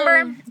do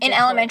remember in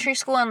elementary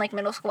school and like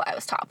middle school, I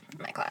was top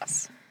in my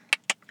class.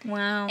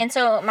 Wow. And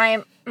so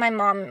my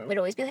mom would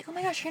always be like, oh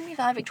my gosh, you're going to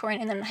be valedictorian.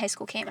 And then high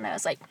school came and I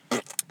was like,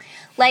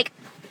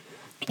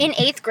 in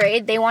 8th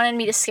grade, they wanted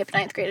me to skip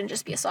 9th grade and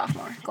just be a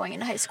sophomore going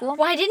into high school.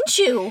 Why didn't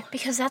you?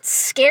 Because that's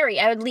scary.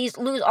 I would lose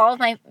all of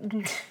my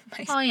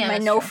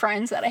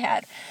friends that I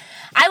had.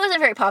 I wasn't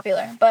very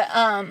popular, but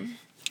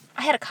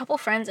I had a couple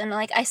friends, and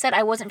like I said,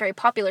 I wasn't very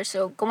popular,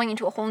 so going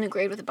into a whole new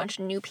grade with a bunch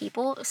of new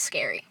people was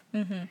scary.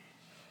 Mm-hmm.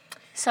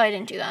 So I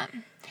didn't do that.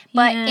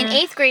 But in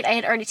 8th grade, I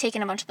had already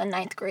taken a bunch of the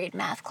 9th grade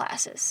math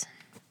classes.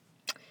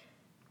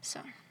 So,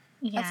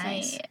 that's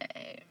nice.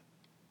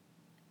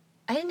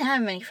 I didn't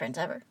have many friends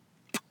ever.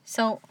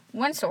 So,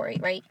 one story,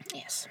 right?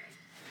 Yes.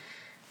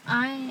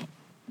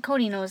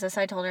 Cody knows this,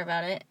 I told her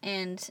about it,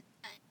 and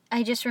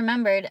I just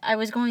remembered I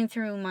was going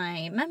through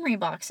my memory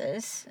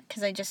boxes,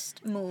 because I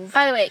just moved.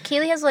 By the way,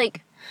 Kaylee has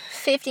like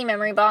 50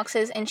 memory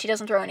boxes, and she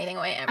doesn't throw anything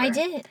away ever. I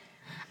did.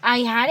 I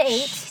had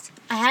 8.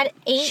 I had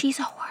 8. She's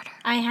a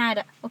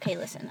hoarder. Okay,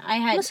 listen. I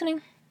had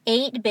listening.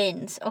 8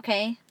 bins,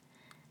 okay?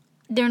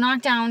 They're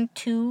knocked down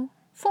to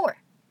 4.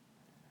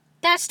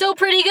 That's still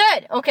pretty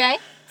good, okay?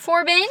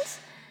 4 bins?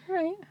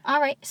 Right. All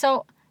right.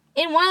 So,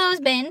 in one of those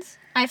bins,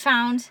 I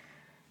found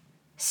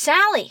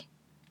Sally,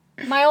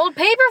 my old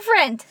paper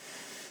friend.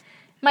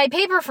 My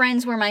paper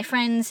friends were my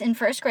friends in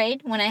 1st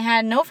grade when I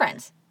had no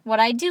friends. What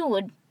I do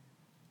would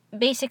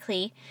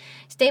basically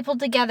staple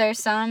together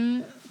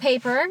some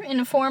paper in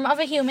the form of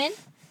a human,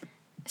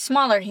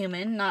 smaller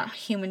human, not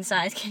human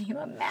size. Can you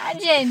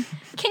imagine?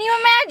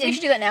 We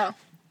should do that now.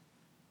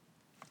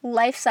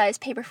 Life-size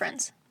paper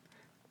friends.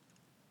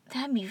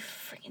 That'd be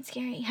freaking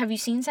scary. Have you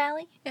seen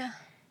Sally? Yeah.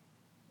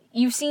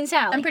 You've seen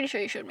Sally? I'm pretty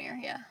sure you showed me her,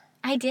 yeah.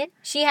 I did.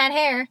 She had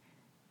hair.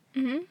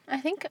 Mm-hmm. I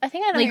think I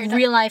know like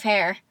real life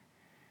hair.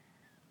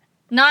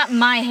 Not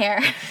my hair.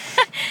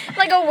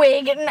 Like a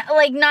wig.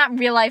 Like not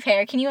real life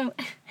hair. Can you...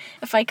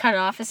 If I cut it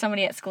off, is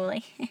somebody at school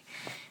like...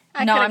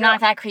 No, I'm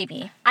not that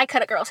creepy. I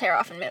cut a girl's hair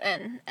off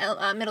in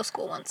middle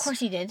school once. Of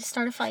course you did.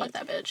 Start a fight. Fuck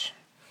that bitch.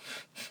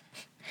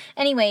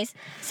 Anyways,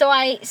 so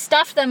I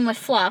stuffed them with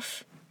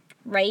fluff,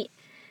 right?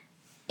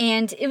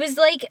 And it was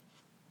like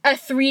a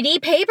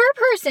 3D paper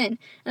person.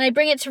 And I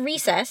bring it to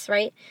recess,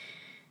 right?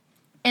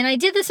 And I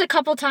did this a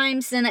couple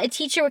times, and a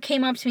teacher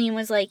came up to me and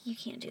was like, you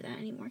can't do that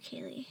anymore,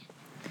 Kaylee.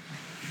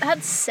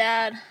 That's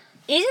sad.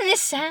 Isn't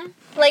this sad?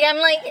 Like, I'm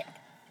like...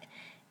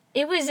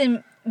 It was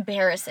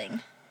embarrassing.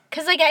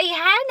 Because, like, I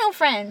had no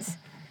friends.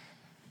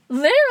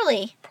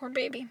 Literally. Poor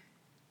baby.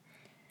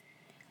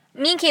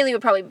 Me and Kaylee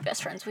would probably be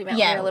best friends if we met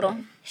when we were little.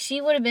 She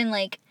would have been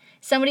like...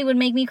 Somebody would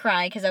make me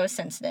cry because I was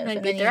sensitive.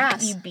 And beat their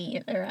ass. You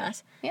beat their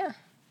ass. Yeah.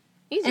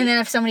 Easy. And then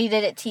if somebody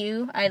did it to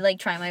you, I'd, like,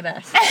 try my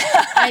best.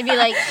 I'd be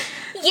like,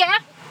 yeah.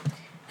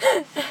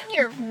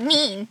 You're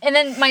mean. And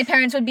then my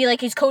parents would be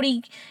like, is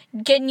Cody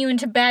getting you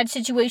into bad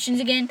situations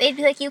again? They'd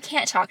be like, you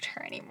can't talk to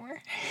her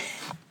anymore.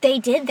 They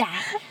did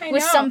that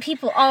with some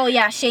people. Oh,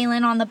 yeah,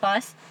 Shaylin on the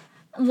bus.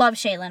 Love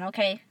Shaylin,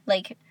 okay?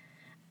 Like,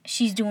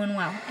 she's doing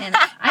well. And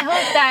I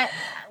hope that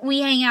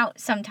we hang out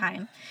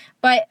sometime.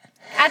 But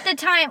at the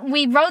time,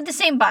 we rode the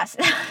same bus.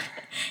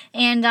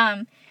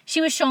 And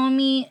she was showing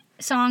me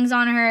songs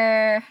on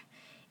her...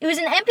 It was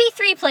an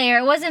MP3 player.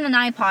 It wasn't an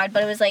iPod,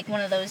 but it was like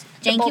one of those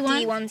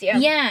janky ones. Yeah.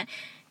 Yeah,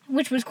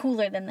 which was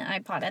cooler than the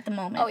iPod at the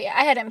moment. Oh, yeah.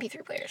 I had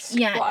MP3 players.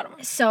 Yeah. A lot of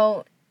them.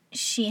 So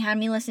she had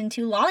me listen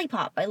to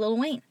Lollipop by Lil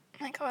Wayne.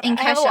 Oh my God. And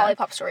I have a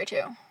Lollipop story,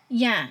 too.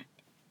 Yeah.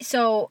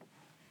 So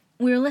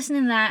we were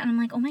listening to that, and I'm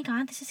like, oh my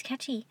God, this is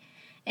catchy.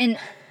 And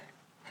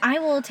I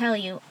will tell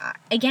you,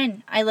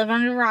 again, I live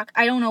under a rock.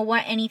 I don't know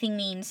what anything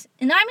means.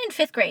 And I'm in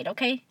 5th grade,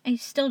 okay? I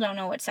still don't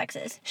know what sex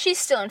is. She's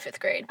still in 5th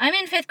grade. I'm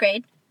in 5th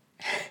grade.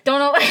 Don't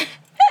know.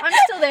 I'm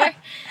still there.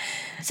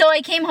 So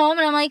I came home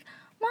and I'm like,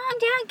 Mom,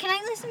 Dad, can I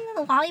listen to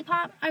the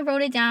Lollipop? I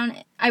wrote it down.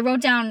 I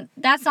wrote down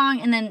that song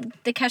and then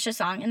the Kesha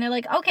song. And they're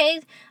like, okay,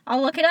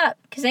 I'll look it up.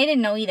 Because they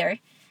didn't know either.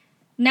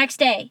 Next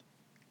day,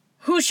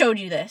 who showed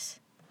you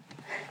this?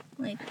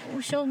 Like, who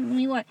showed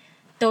me what?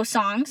 Those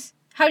songs?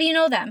 How do you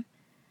know them?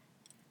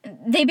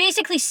 They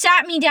basically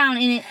sat me down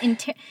in an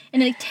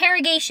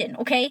interrogation,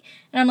 okay?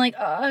 And I'm like,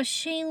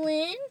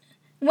 Shaylin?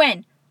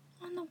 When?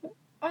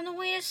 On the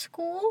way to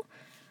school?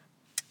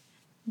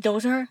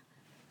 Those are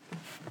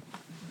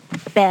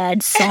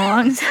bad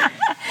songs.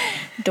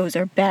 Those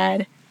are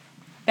bad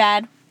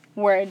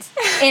words.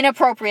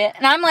 Inappropriate.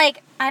 And I'm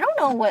like, I don't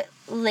know what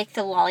lick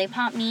the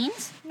lollipop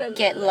means.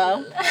 Get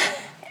low.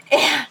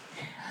 Yeah.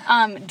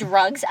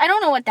 drugs. I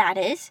don't know what that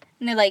is.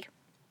 And they're like,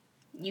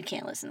 you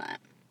can't listen to that.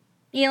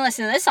 You can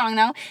listen to this song,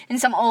 though. And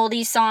some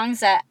oldies songs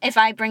that if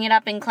I bring it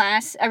up in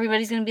class,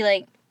 everybody's going to be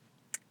like,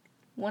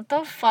 what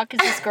the fuck is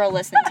this girl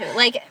listening to?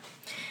 Like,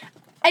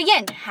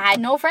 again, had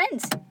no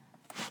friends.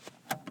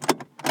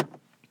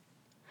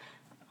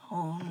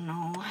 Oh,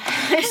 no.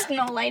 There's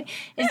no light.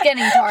 It's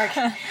getting dark.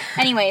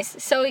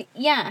 Anyways, so,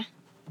 yeah.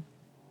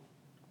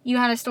 You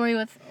had a story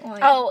with... Like,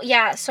 Oh,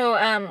 yeah. So,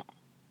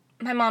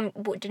 my mom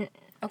didn't...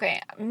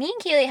 Okay, me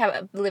and Kaylee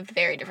have lived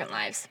very different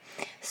lives.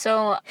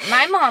 So,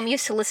 my mom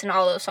used to listen to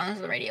all those songs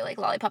on the radio, like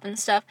Lollipop and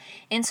stuff.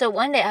 And so,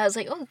 one day, I was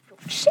like, oh,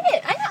 shit,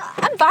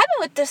 I'm vibing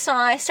with this song.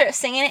 I started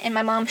singing it, and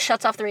my mom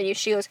shuts off the radio.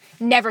 She goes,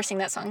 never sing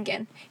that song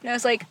again. And I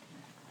was like,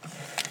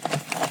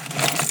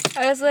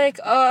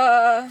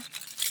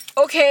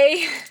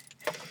 okay.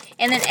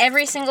 And then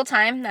every single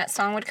time that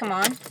song would come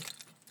on...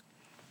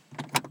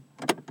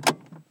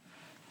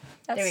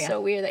 That's so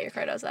weird that your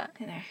car does that.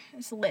 There.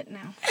 It's lit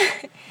now.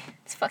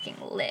 It's fucking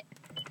lit.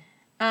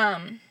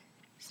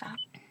 Stop.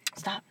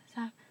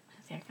 There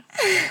you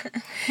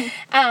go.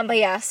 But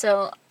yeah,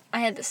 so I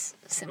had this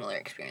similar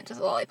experience with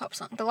the Lollipop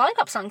song. The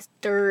Lollipop song's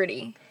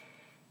dirty.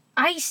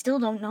 I still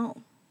don't know.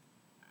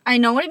 I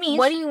know what it means.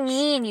 What do you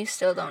mean you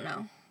still don't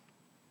know?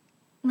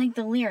 Like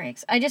the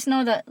lyrics. I just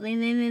know that they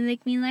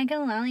lick me like a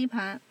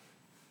lollipop.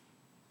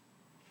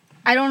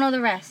 I don't know the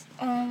rest.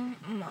 Oh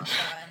my god.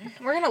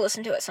 We're gonna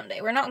listen to it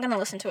someday. We're not gonna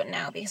listen to it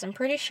now because I'm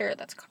pretty sure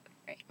that's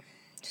copyright.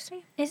 Just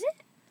saying. Is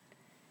it?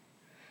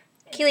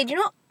 Keely, do you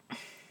know?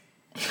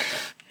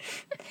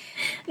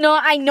 No,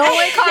 I know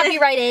what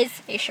copyright is.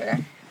 Are you sure?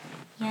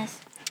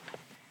 Yes.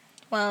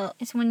 Well,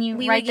 It's when you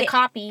write the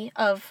copy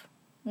of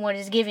what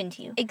is given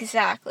to you.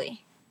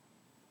 exactly.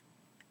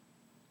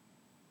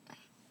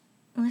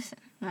 Listen.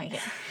 No, you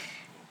get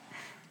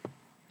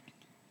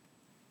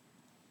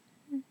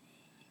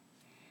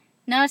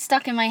Now it's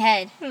stuck in my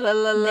head.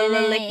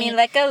 Lick me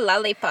like a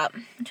lollipop.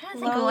 I'm trying to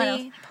think of what else.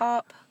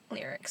 Lollipop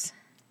lyrics.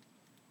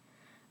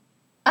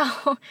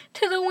 Oh,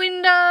 to the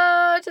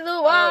window, to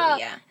the wall. Oh,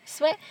 yeah.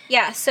 Sweat.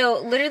 Yeah,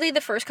 so literally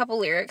the first couple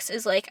lyrics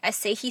is like, I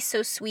say he's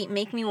so sweet,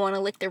 make me want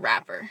to lick the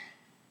rapper.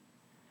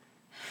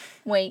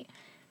 Wait.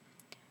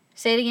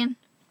 Say it again.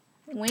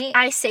 Wait.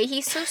 I say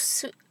he's so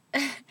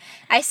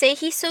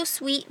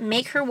sweet,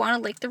 make her want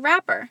to lick the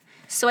rapper.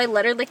 So I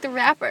let her lick the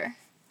rapper.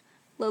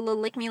 Lola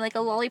lick me like a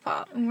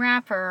lollipop.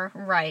 Rapper,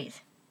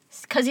 right.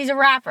 Because he's a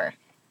rapper.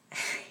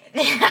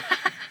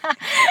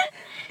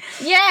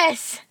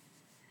 Yes.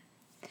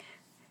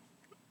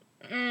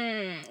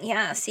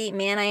 Yeah, see,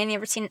 man, I ain't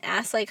never seen an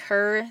ass like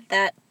her.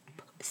 That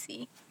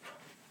pussy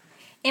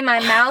in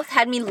my mouth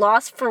had me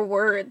lost for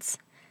words.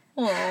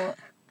 Well,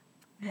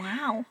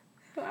 wow.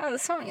 Wow, the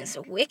song is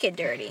wicked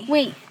dirty.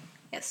 Wait.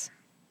 Yes.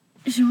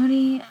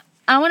 Shorty,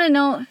 I want to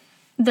know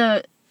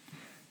the...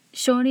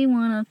 Shorty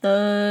wanna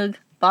thug,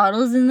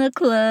 bottles in the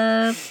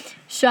club,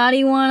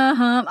 Shorty wanna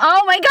hump.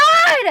 Oh my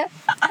god!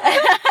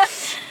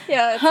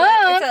 Yeah,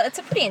 it's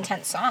a pretty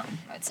intense song,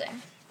 I'd say.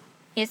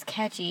 It's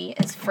catchy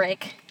as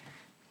frick.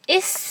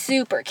 It's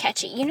super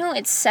catchy. You know,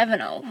 it's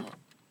 7:00.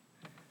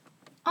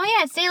 Oh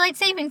yeah, it's daylight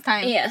savings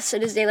time. Yes,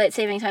 it is daylight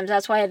saving time.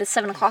 That's why it is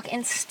 7 o'clock,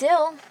 and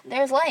still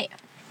there's light.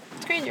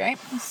 It's crazy, right?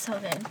 It's so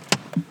good.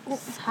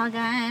 So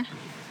good.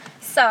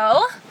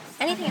 So,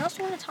 anything else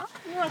you want to talk?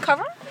 You want to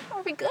cover? Or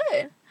are we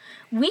good?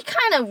 We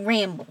kind of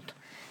rambled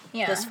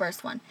Yeah. this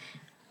first one.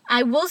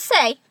 I will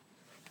say,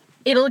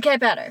 it'll get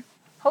better.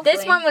 Hopefully.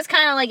 This one was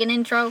kind of like an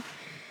intro.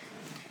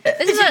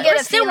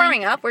 We're still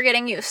warming up. We're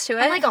getting used to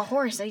it. I'm like a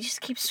horse. They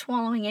just keep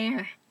swallowing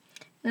air.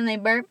 Then they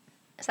burp.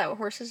 Is that what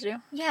horses do?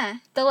 Yeah.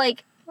 They're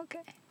like, Okay.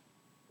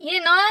 you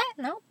didn't know that?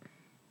 Nope.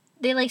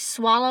 They like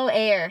swallow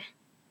air.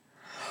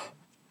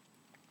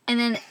 And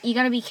then you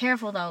gotta be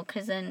careful though,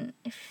 because then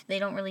if they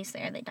don't release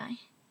the air, they die.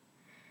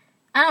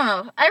 I don't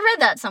know. I read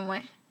that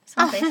somewhere.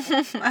 Something.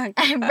 I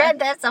read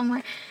that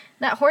somewhere.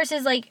 That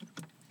horses like,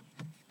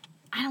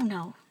 I don't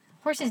know.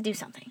 Horses do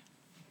something.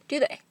 Do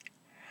they?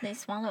 They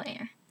swallow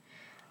air.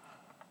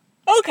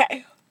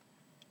 Okay.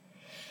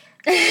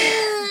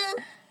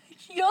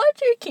 You're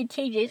too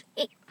contagious.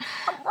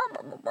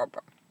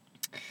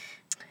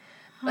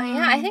 But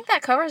yeah, I think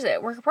that covers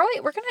it. We're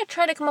gonna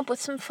try to come up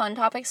with some fun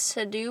topics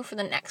to do for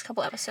the next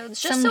couple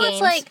episodes. Just Some so games.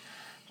 it's like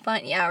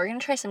fun. Yeah, we're gonna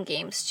try some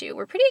games too.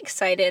 We're pretty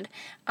excited.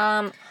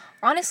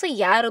 Honestly,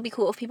 yeah, it'll be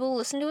cool if people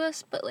listen to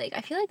us, but like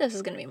I feel like this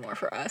is gonna be more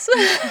for us.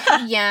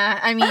 Yeah,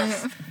 I mean,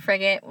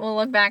 frig it. We'll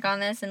look back on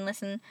this and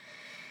listen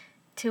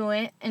to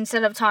it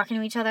instead of talking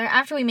to each other.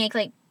 After we make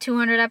like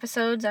 200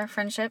 episodes, our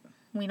friendship,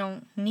 we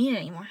don't need it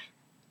anymore.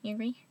 You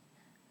agree?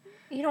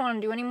 You don't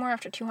want to do any more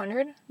after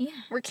 200? Yeah.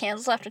 We're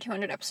canceled after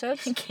 200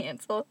 episodes.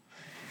 Cancel.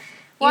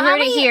 You how heard it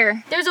many-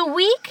 here. There's a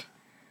week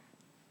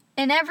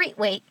in every...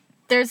 Wait.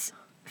 There's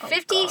Oh,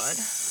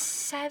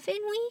 57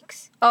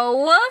 weeks?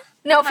 Oh.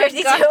 No, my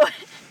 52. God.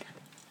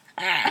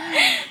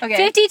 Okay.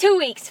 52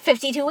 weeks.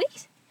 52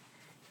 weeks?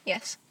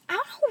 Yes. I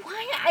don't know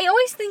why. I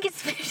always think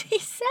it's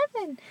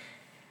 57.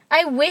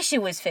 I wish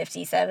it was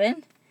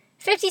 57.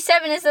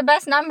 57 is the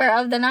best number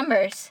of the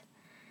numbers.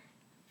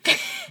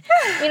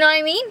 You know what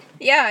I mean?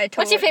 Yeah, I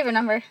totally. What's your favorite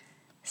number?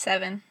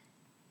 7.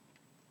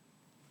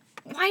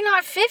 Why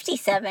not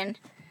 57?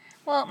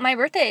 Well, my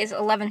birthday is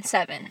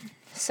 11/7,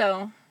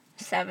 so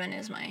 7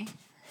 is my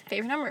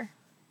favorite number.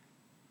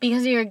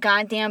 Because of your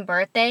goddamn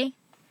birthday?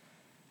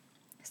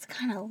 It's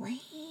kind of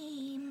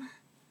lame.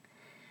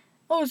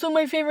 Oh, so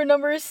my favorite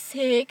number is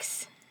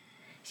 6.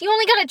 So you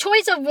only got a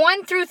choice of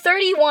 1 through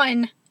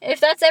 31. If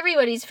that's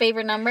everybody's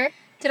favorite number.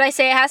 Did I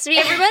say it has to be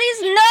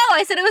everybody's? No,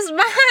 I said it was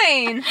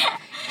mine.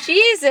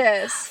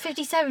 Jesus.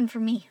 57 for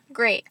me.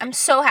 Great. I'm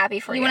so happy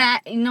for you.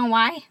 You know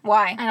why?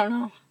 Why? I don't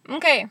know.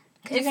 Okay.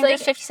 Because It's you think like-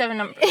 there's 57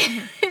 numbers.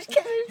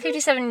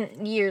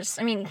 57 years.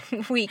 I mean,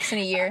 weeks in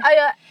a year.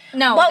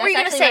 No. What were you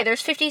going to that's say? actually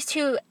There's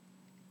 52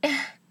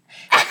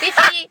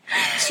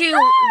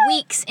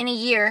 weeks in a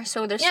year,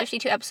 so there's Yep.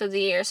 52 episodes a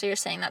year, so you're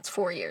saying that's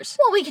 4 years.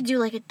 Well, we could do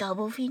like a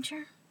double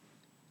feature.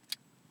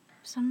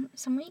 Some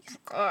weeks.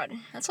 God,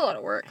 that's a lot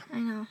of work. I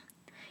know.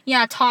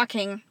 Yeah,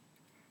 talking.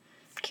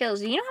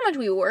 Kills. Do you know how much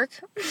we work?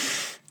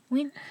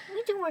 We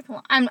do work a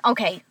lot.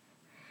 Okay.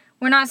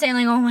 We're not saying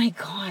like, oh my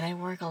god, I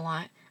work a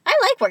lot. I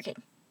like working.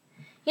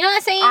 You know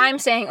that saying? I'm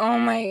saying, oh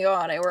my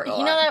God, I work a lot.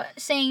 You know that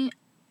saying?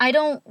 I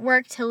don't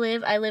work to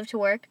live. I live to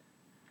work.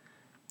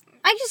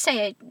 I just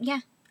say it. Yeah,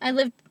 I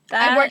live.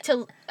 I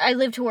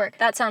live to work.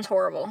 That sounds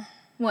horrible.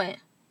 What?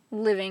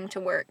 Living to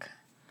work.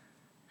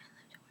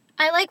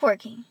 I like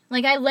working.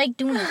 Like I like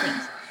doing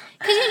things.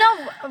 Cause you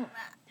know,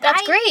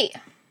 That's great.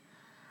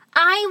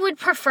 I would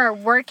prefer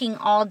working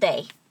all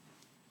day.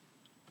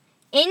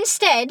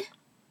 Instead.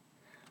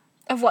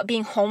 Of what,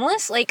 being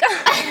homeless? Like,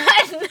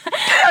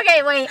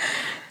 Okay, wait.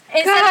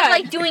 Instead God. of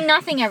like doing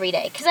nothing every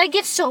day, because I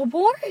get so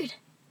bored.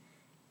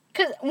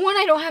 Because 1,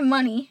 I don't have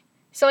money,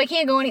 so I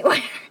can't go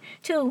anywhere.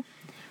 2, all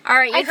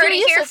right, you I heard feel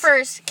it here useless.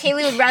 first.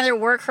 Kaylee would rather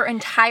work her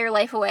entire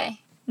life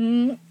away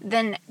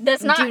than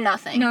that's not do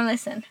nothing. No,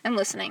 listen. I'm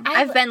listening.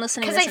 I've been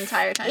listening this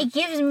entire time. It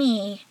gives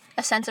me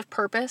A sense of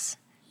purpose.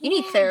 You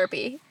need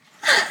therapy.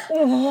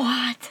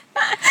 what?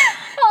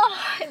 Oh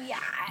yeah.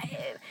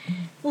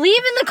 Leave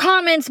in the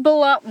comments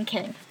below. I'm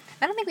kidding.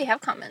 I don't think we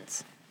have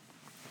comments.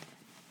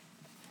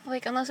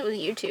 Like, unless it was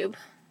YouTube.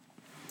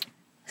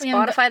 We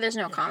haven't Spotify, there's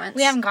no comments.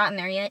 We haven't gotten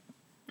there yet.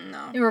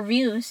 No. The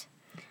reviews.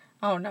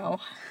 Oh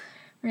no.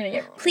 We're gonna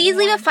get. Please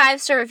leave a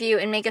 5-star review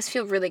and make us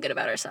feel really good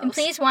about ourselves. And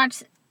please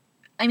watch.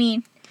 I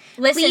mean,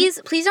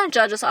 listen. Please don't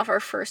judge us off our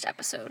first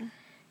episode.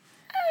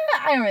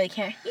 I don't really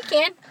care. You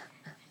can.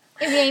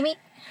 If you hate me,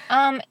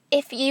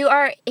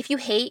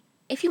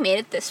 If you made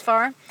it this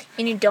far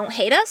and you don't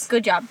hate us,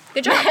 good job.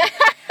 good job.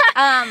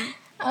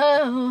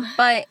 Oh.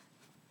 But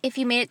if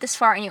you made it this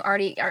far and you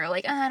already are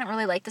like, I don't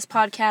really like this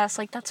podcast,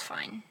 like, that's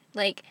fine.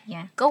 Like,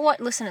 Yeah. go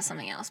listen to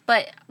something else.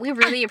 But we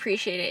really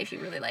appreciate it if you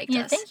really liked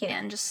Yeah, us. thank you.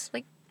 And just,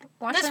 like,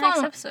 watch This the next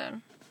one-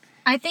 episode.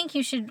 I think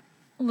you should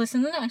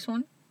listen to the next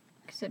one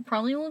because it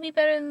probably will be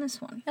better than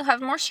this one. You'll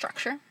have more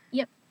structure.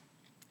 Yep.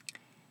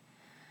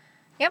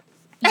 Yep.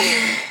 All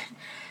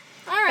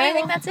But right. I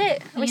think that's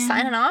it. Are we yeah.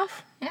 signing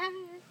off? Yeah,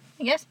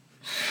 I guess.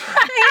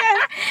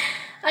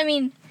 I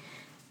mean,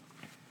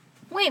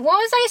 wait, what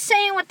was I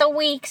saying with the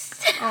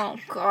weeks? Oh,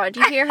 God.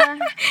 Do you hear her?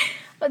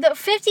 With the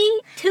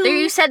 52.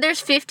 You said there's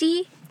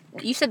 50?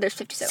 You said there's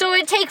 57. So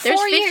it'd take There's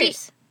 4 50.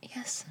 years.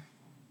 Yes.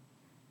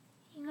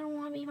 You gonna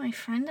want to be my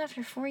friend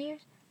after 4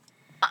 years?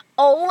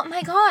 Oh,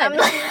 my God.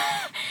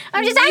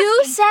 I'm just You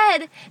asking.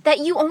 said that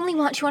you only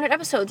want 200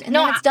 episodes, and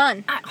No, then it's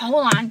done.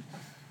 Hold on.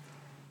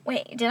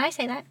 Wait, did I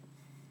say that?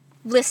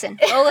 Listen.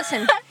 Oh,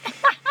 listen.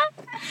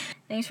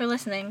 Thanks for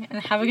listening,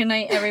 and have a good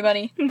night,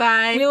 everybody.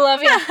 Bye. We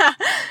love you.